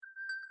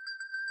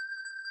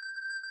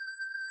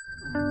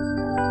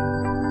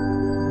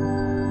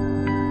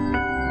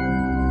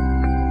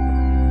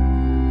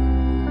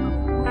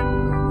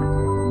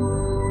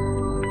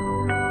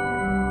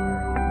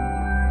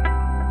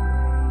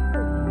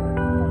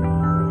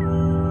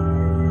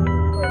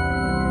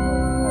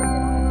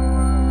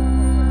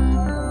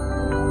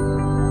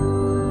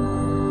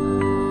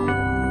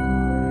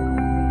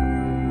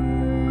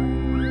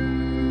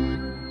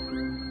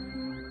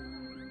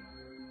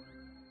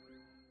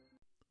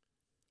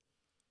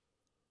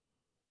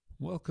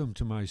Welcome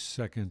to my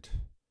second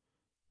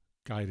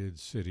guided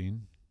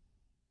sitting.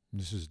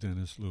 This is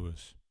Dennis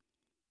Lewis.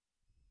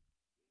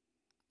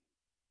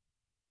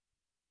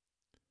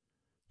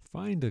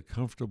 Find a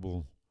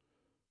comfortable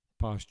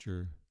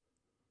posture,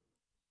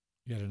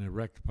 yet an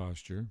erect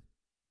posture,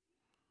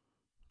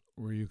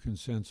 where you can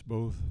sense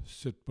both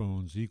sit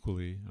bones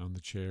equally on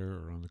the chair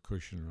or on the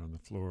cushion or on the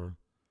floor.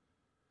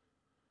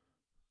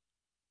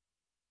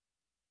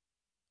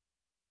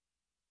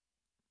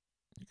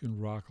 You can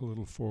rock a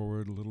little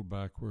forward, a little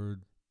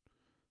backward,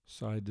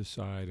 side to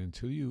side,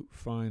 until you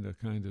find a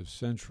kind of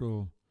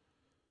central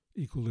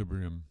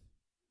equilibrium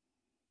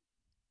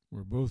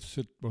where both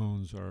sit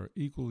bones are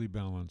equally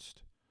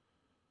balanced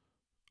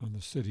on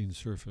the sitting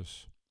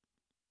surface.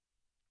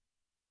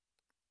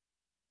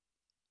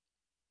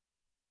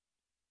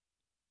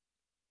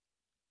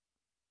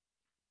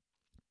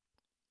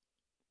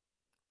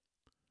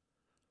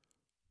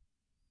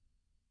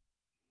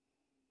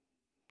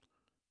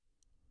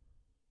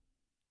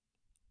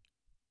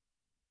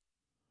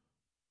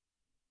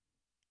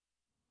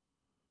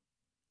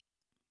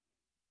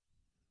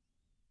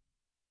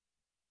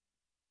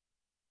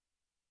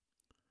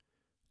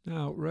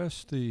 Now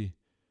rest the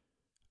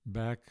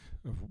back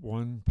of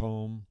one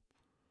palm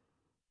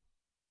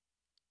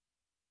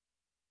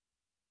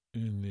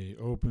in the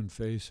open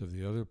face of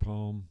the other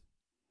palm,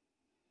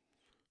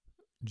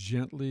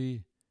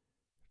 gently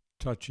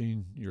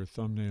touching your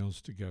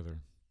thumbnails together.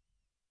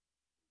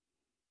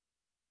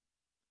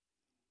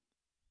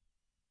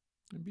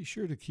 And be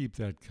sure to keep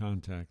that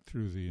contact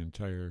through the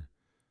entire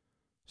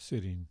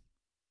sitting.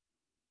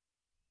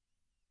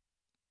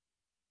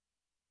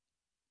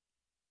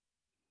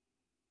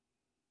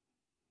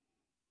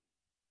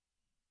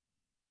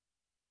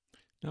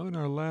 Now, in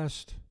our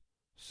last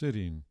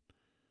sitting,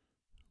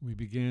 we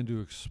began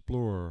to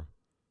explore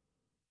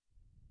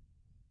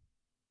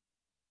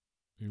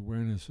the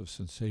awareness of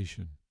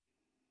sensation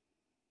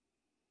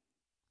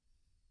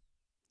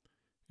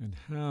and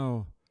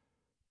how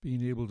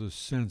being able to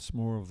sense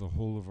more of the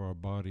whole of our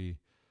body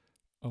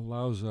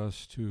allows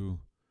us to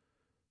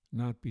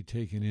not be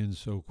taken in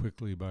so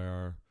quickly by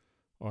our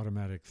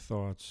automatic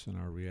thoughts and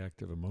our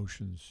reactive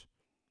emotions.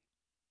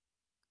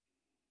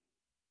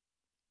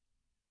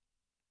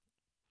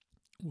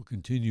 We'll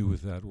continue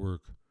with that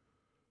work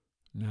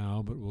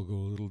now, but we'll go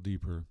a little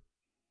deeper.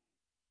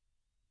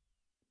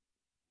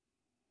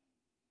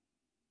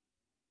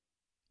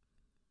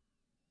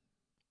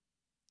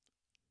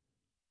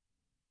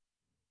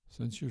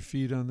 Sense your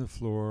feet on the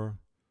floor,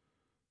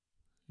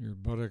 your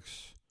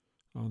buttocks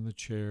on the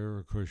chair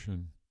or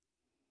cushion,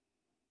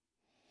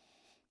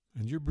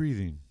 and your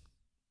breathing.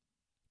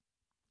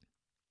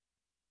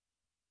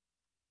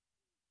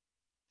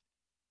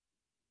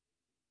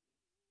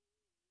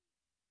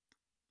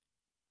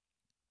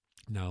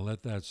 Now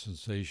let that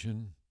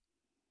sensation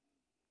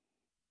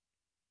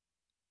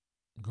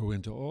go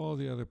into all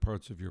the other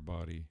parts of your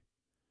body.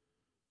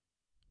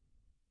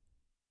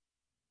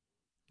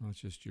 Not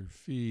just your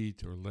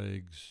feet or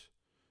legs,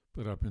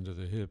 but up into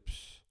the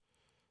hips,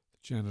 the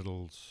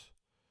genitals,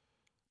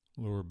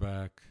 lower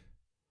back,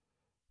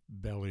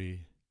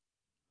 belly,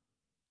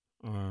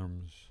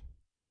 arms,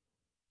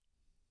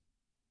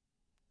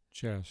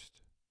 chest,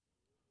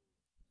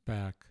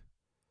 back,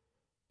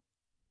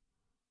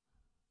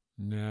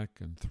 neck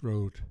and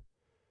throat,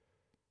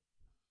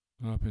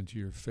 up into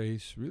your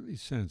face. Really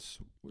sense,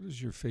 what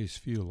does your face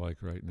feel like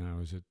right now?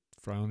 Is it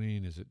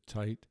frowning? Is it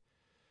tight?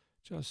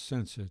 Just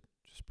sense it.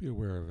 Just be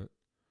aware of it.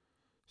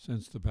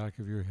 Sense the back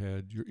of your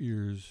head, your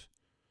ears,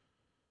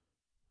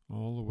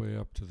 all the way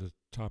up to the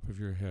top of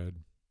your head.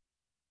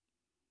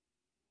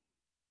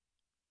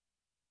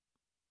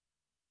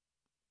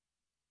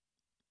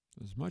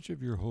 As much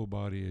of your whole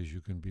body as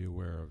you can be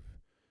aware of.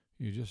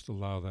 You just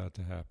allow that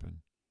to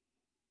happen.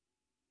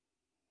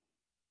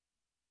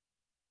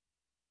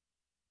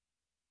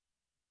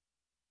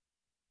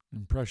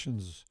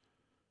 Impressions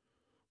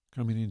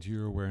coming into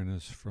your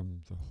awareness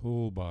from the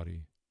whole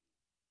body.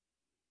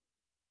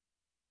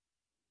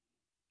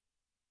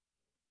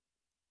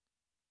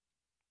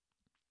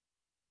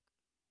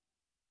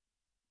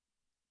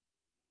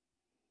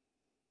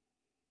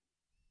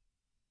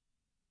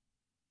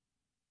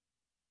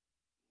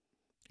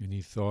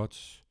 Any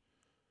thoughts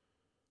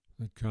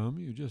that come,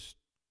 you just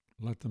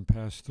let them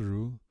pass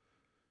through.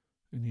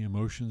 Any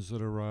emotions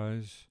that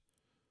arise,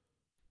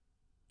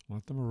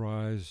 let them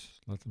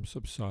arise, let them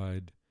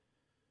subside.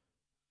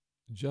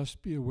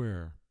 Just be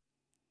aware.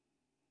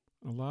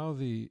 Allow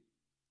the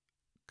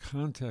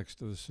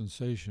context of the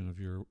sensation, of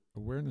your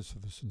awareness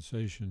of the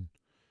sensation,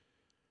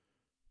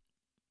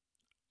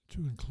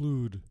 to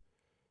include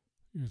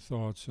your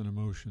thoughts and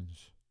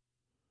emotions.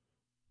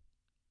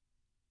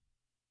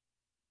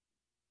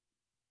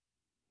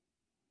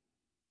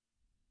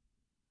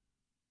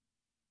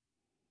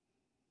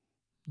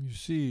 You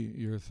see,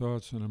 your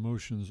thoughts and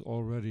emotions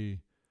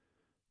already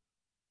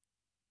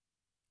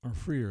are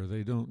freer.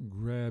 They don't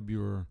grab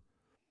your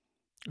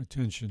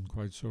attention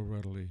quite so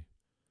readily.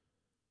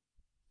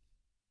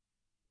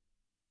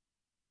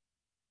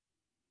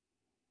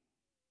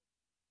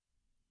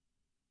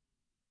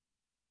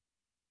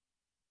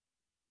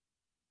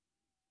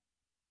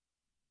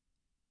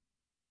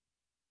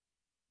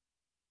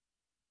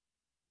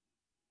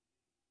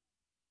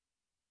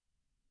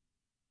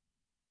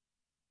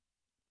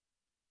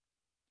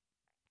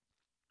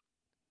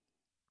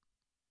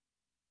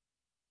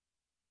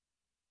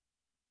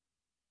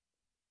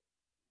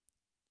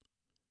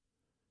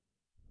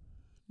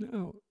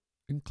 Now,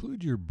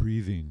 include your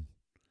breathing.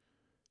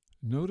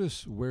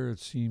 Notice where it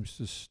seems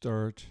to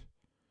start,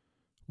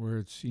 where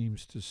it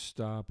seems to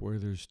stop, where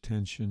there's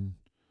tension,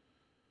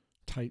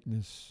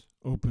 tightness,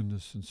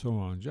 openness, and so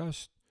on.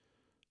 Just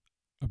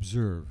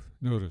observe,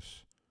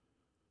 notice.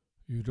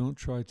 You don't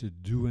try to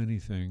do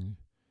anything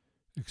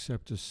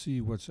except to see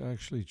what's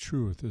actually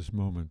true at this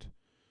moment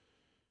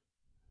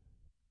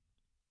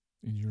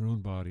in your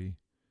own body,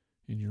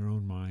 in your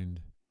own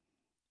mind.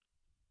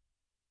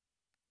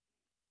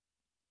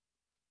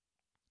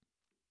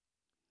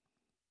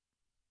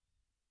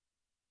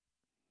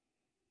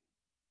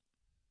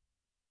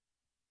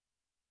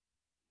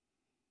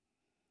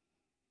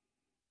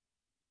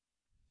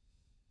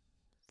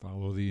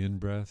 Follow the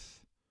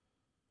in-breath.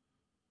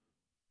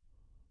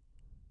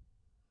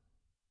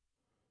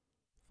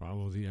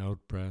 Follow the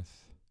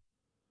out-breath.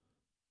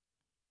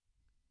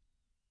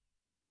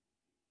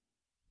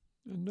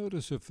 And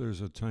notice if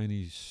there's a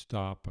tiny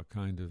stop, a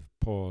kind of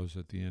pause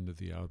at the end of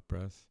the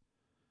out-breath.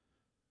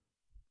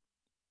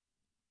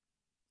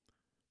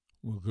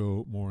 We'll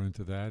go more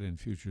into that in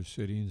future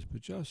sittings,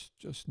 but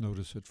just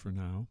notice it for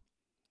now.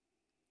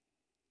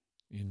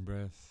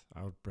 In-breath,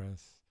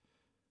 out-breath,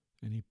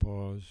 any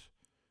pause.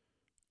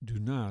 Do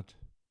not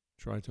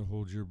try to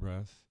hold your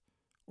breath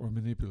or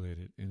manipulate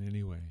it in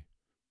any way.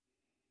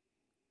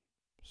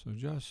 So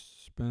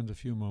just spend a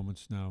few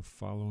moments now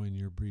following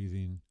your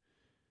breathing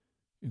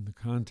in the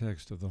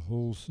context of the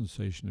whole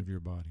sensation of your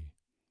body.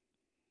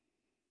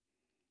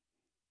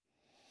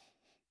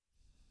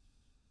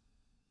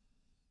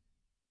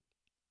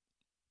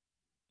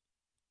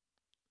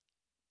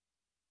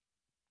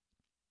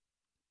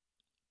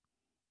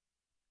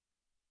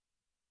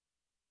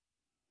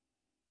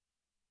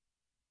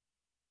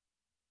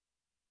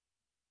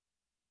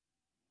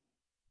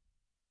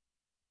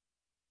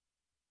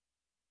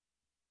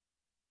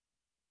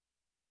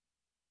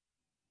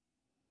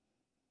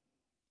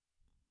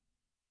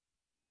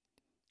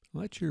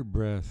 Let your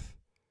breath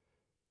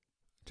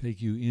take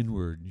you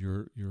inward,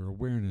 your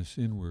awareness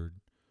inward,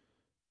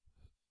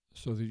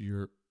 so that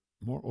you're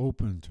more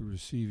open to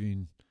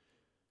receiving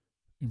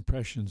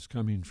impressions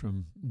coming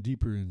from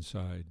deeper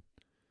inside.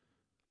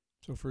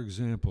 So, for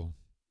example,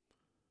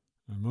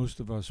 most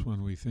of us,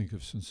 when we think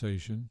of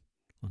sensation,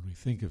 when we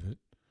think of it,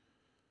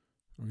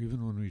 or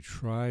even when we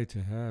try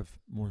to have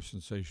more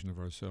sensation of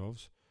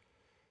ourselves,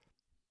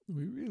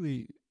 we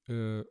really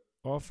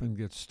often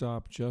get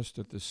stopped just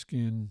at the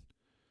skin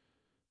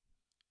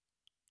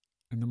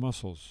and the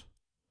muscles,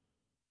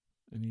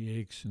 and the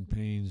aches and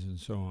pains and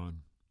so on.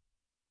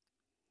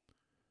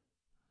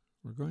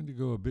 We're going to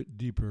go a bit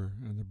deeper,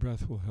 and the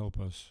breath will help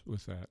us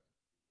with that.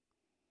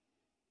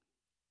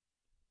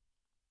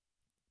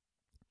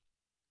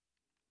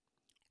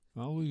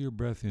 Follow your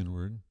breath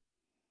inward,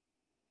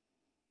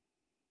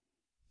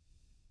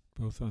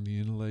 both on the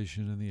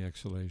inhalation and the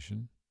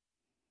exhalation.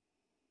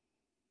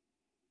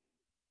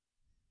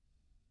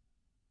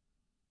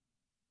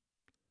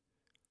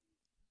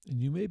 And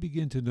you may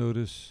begin to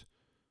notice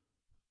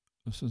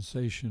a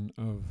sensation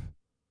of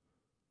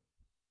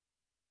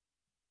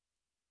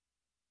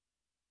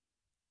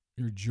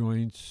your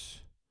joints,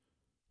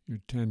 your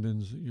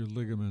tendons, your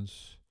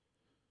ligaments,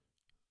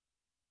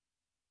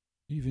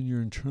 even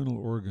your internal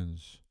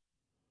organs.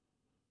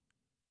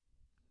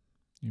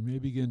 You may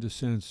begin to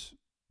sense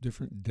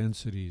different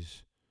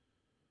densities.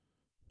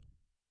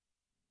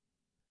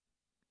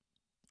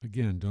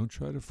 Again, don't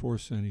try to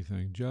force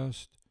anything.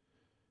 Just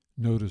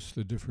notice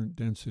the different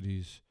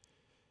densities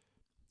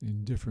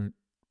in different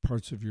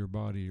parts of your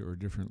body or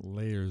different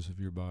layers of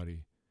your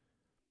body.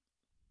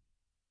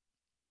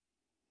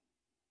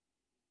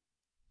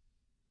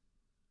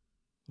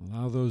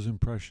 Allow those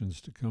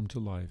impressions to come to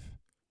life.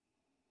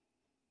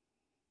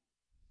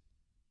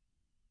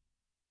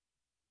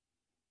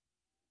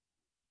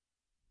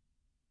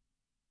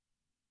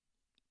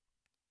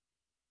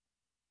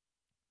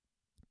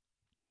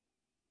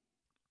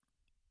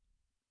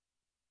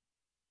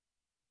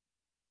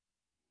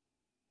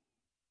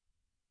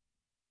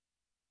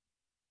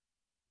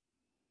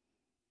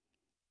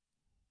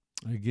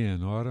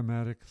 Again,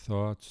 automatic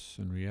thoughts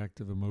and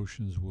reactive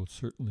emotions will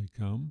certainly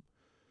come.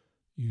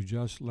 You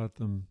just let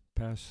them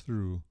pass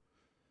through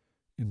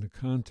in the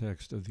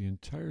context of the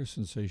entire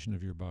sensation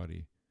of your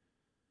body.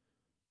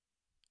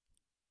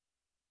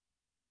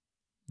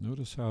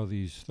 Notice how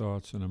these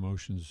thoughts and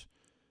emotions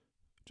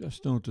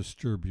just don't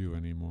disturb you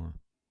anymore.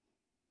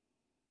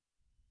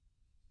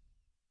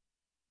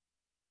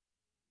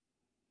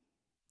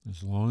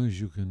 As long as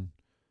you can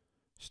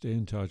stay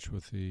in touch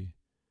with the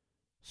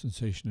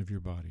sensation of your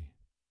body.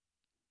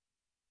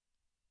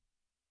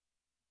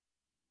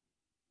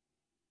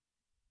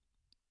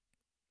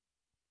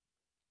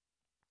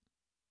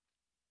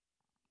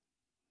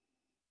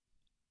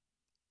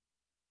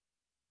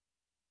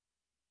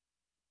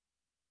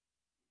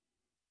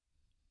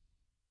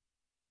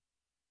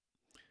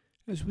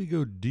 As we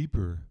go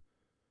deeper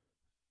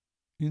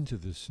into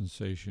this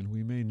sensation,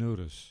 we may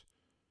notice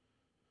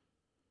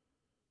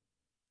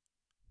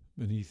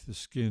beneath the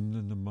skin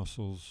and the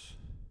muscles,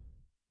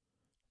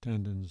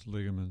 tendons,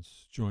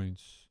 ligaments,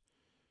 joints,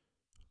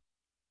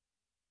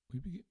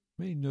 we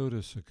may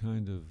notice a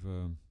kind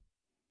of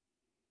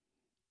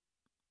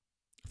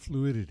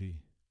fluidity,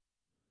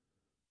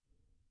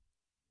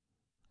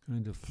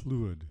 kind of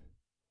fluid.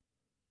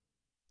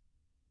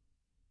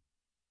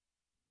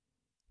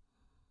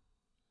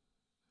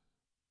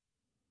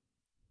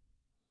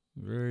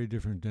 Very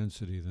different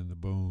density than the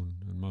bone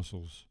and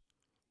muscles.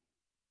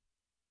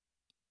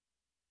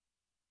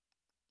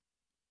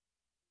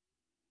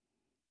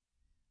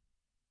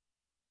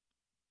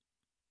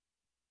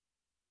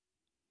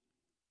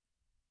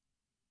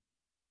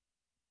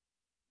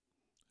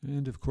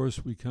 And of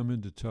course, we come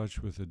into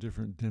touch with the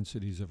different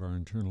densities of our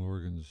internal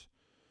organs.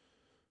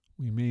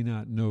 We may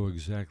not know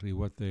exactly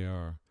what they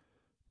are,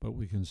 but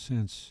we can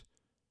sense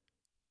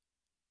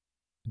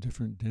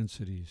different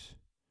densities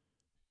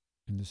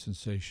in the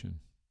sensation.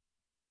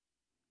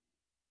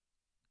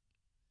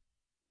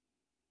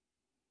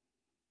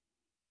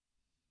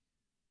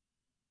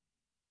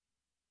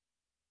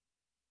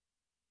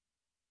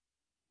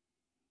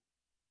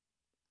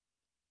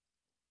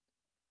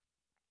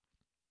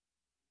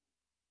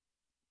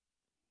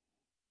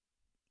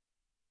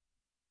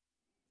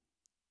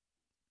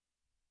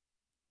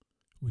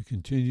 We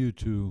continue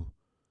to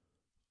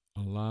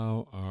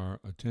allow our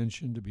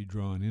attention to be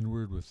drawn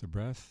inward with the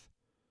breath,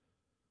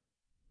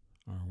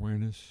 our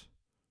awareness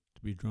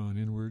to be drawn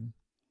inward,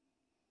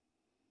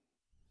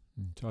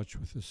 in touch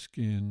with the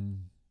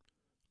skin,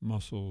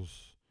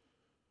 muscles,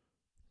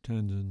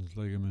 tendons,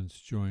 ligaments,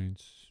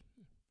 joints,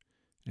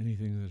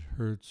 anything that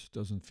hurts,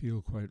 doesn't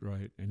feel quite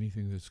right,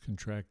 anything that's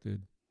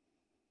contracted,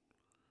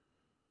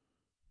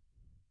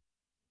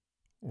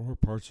 or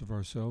parts of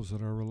ourselves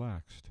that are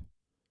relaxed.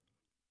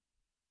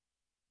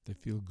 They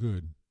feel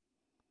good.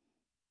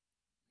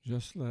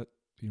 Just let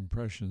the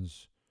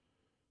impressions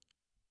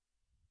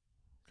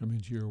come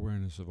into your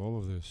awareness of all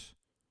of this.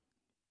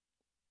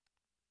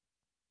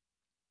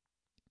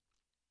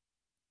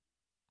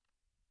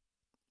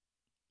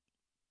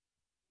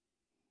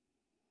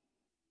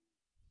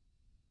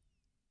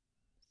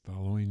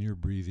 Following your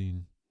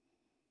breathing,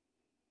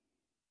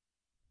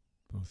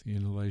 both the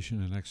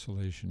inhalation and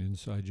exhalation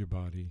inside your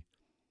body.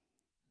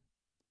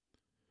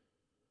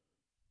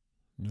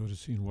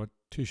 Noticing what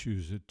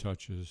tissues it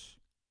touches.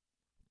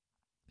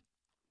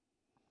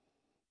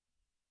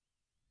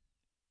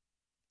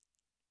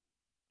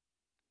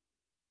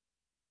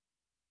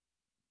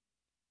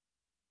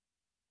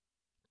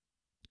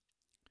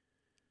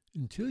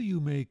 Until you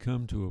may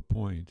come to a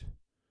point,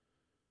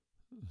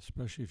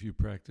 especially if you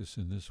practice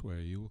in this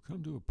way, you will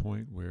come to a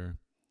point where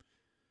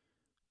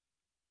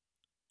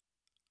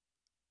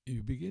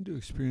you begin to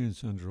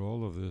experience under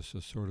all of this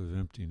a sort of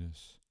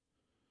emptiness,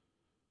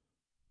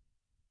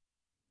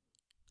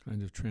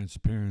 kind of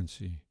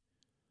transparency.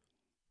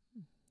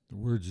 The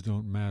words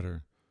don't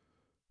matter,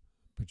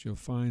 but you'll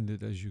find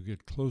that as you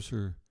get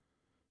closer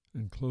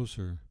and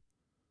closer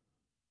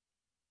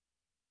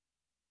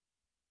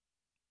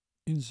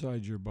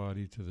inside your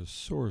body to the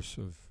source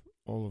of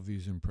all of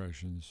these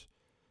impressions,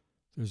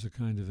 there's a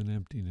kind of an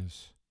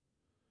emptiness.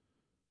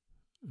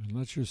 And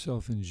let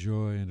yourself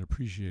enjoy and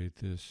appreciate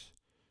this.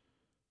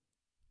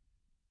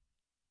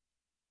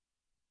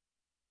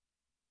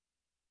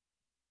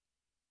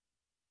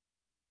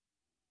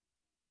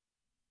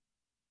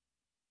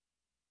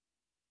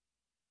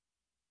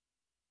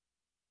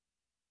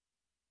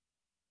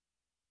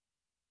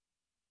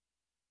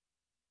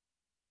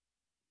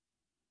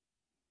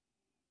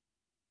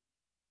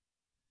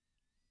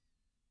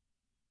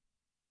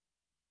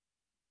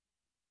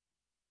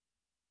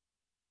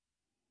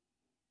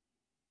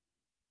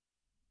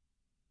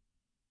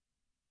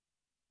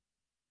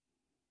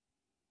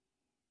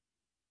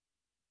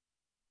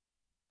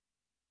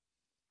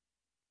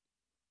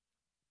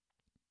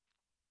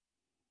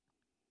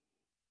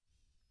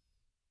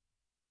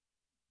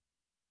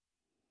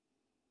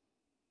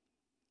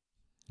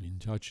 In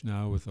touch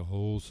now with the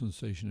whole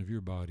sensation of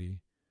your body,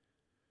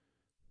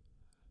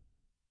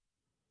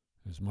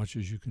 as much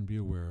as you can be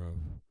aware of,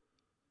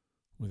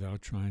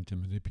 without trying to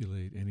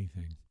manipulate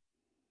anything.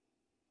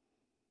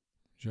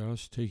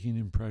 Just taking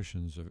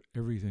impressions of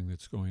everything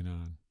that's going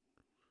on.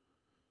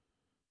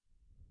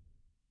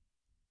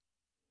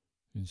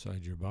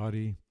 inside your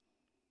body,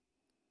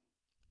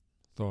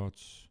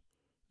 thoughts,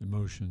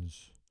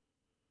 emotions,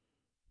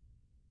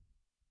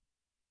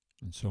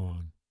 and so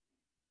on.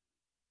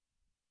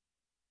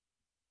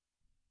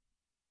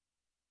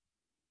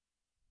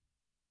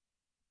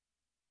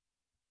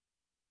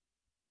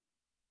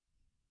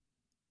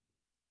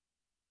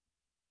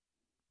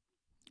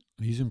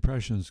 These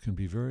impressions can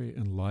be very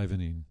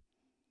enlivening.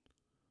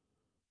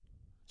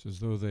 It's as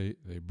though they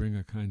bring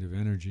a kind of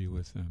energy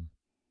with them.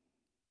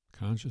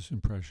 Conscious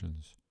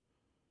impressions.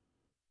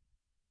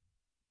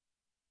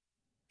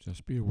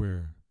 Just be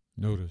aware,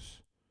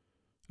 notice,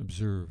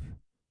 observe,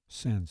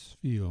 sense,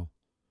 feel.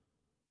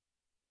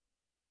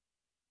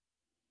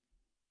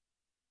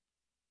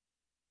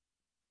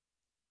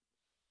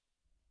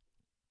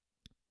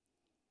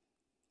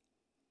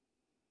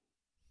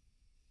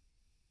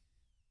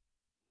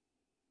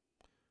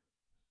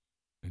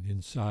 And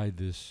inside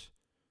this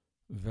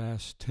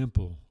vast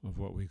temple of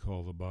what we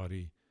call the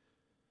body,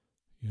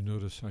 you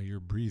notice how you're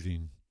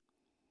breathing.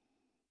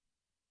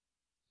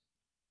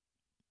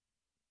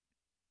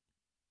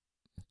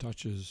 It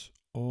touches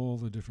all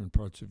the different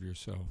parts of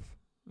yourself.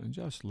 And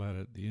just let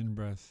it, the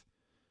in-breath,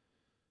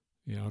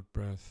 the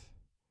out-breath.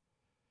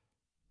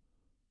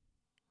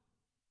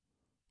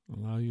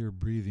 Allow your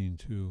breathing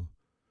to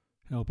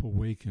help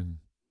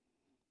awaken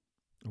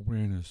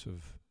awareness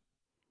of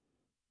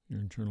your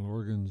internal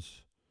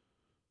organs,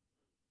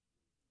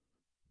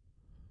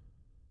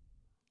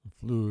 the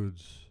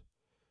fluids,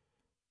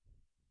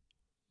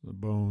 the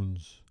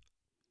bones,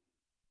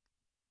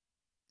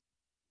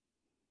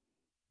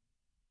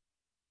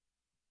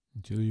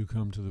 until you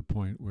come to the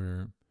point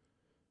where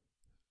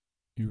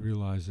you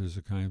realize there's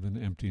a kind of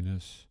an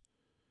emptiness.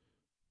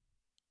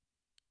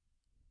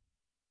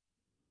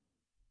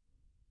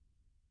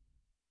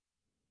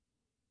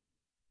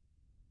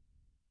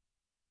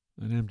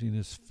 An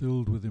emptiness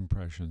filled with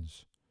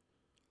impressions.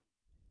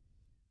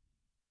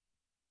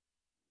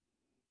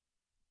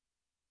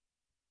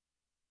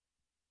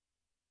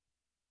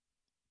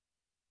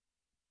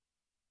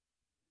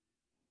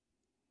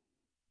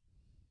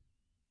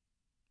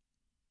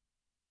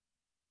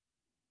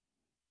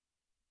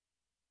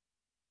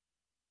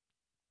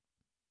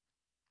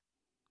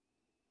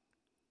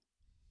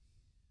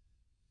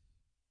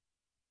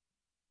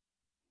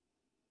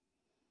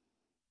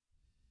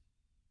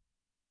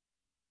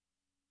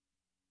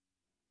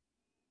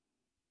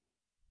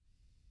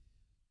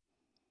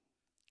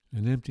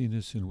 An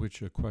emptiness in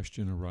which a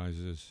question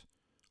arises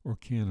or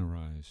can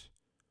arise.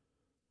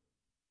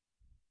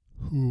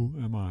 Who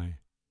am I?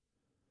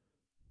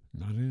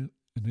 Not an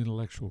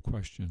intellectual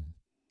question.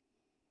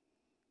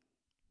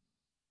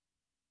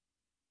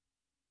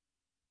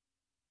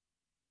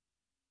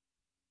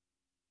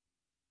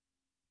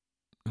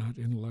 Not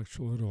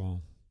intellectual at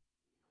all.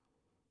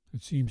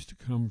 It seems to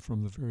come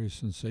from the very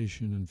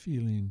sensation and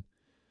feeling,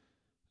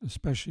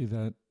 especially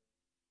that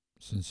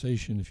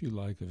sensation, if you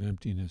like, of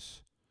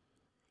emptiness,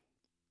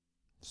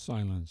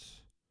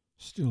 silence,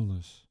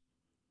 stillness.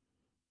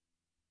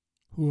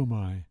 Who am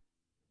I?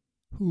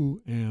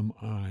 Who am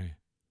I?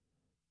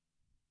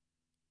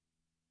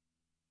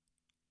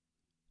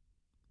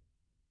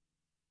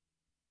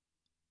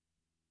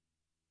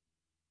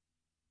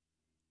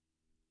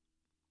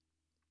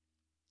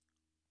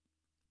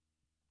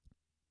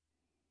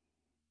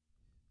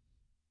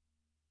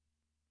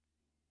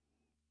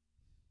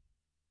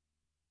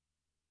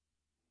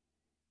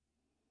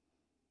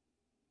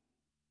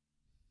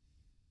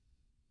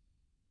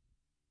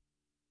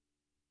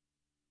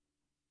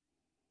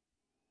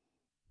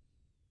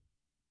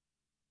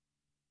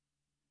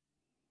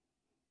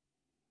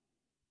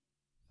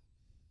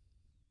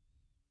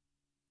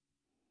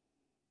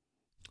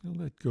 And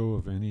let go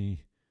of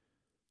any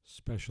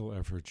special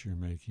efforts you're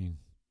making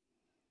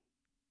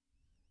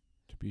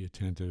to be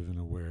attentive and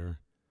aware.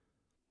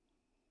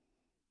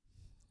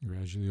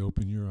 Gradually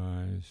open your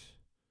eyes.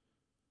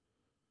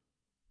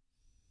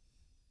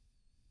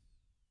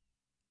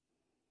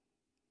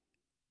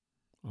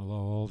 Allow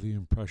all the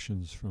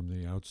impressions from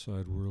the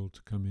outside world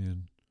to come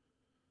in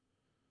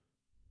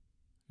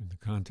the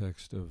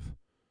context of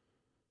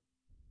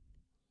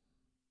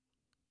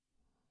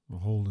the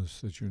wholeness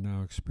that you're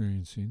now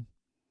experiencing.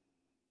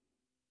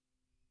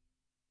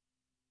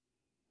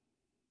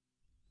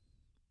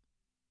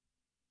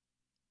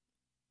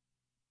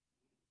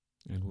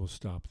 And we'll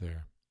stop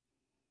there.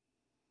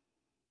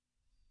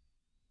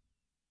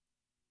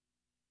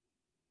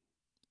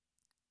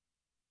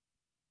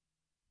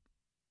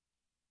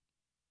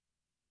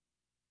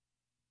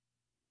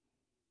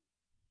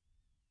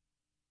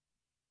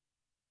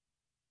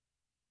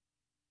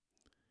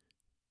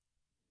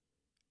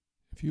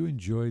 If you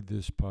enjoyed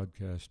this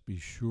podcast, be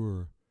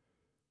sure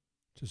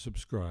to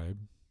subscribe.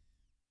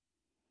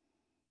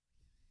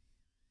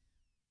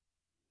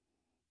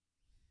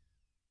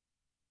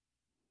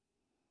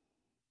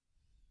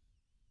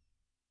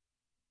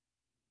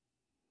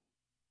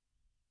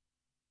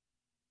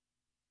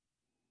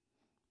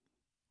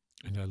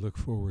 And I look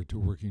forward to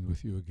working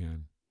with you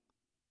again.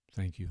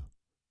 Thank you.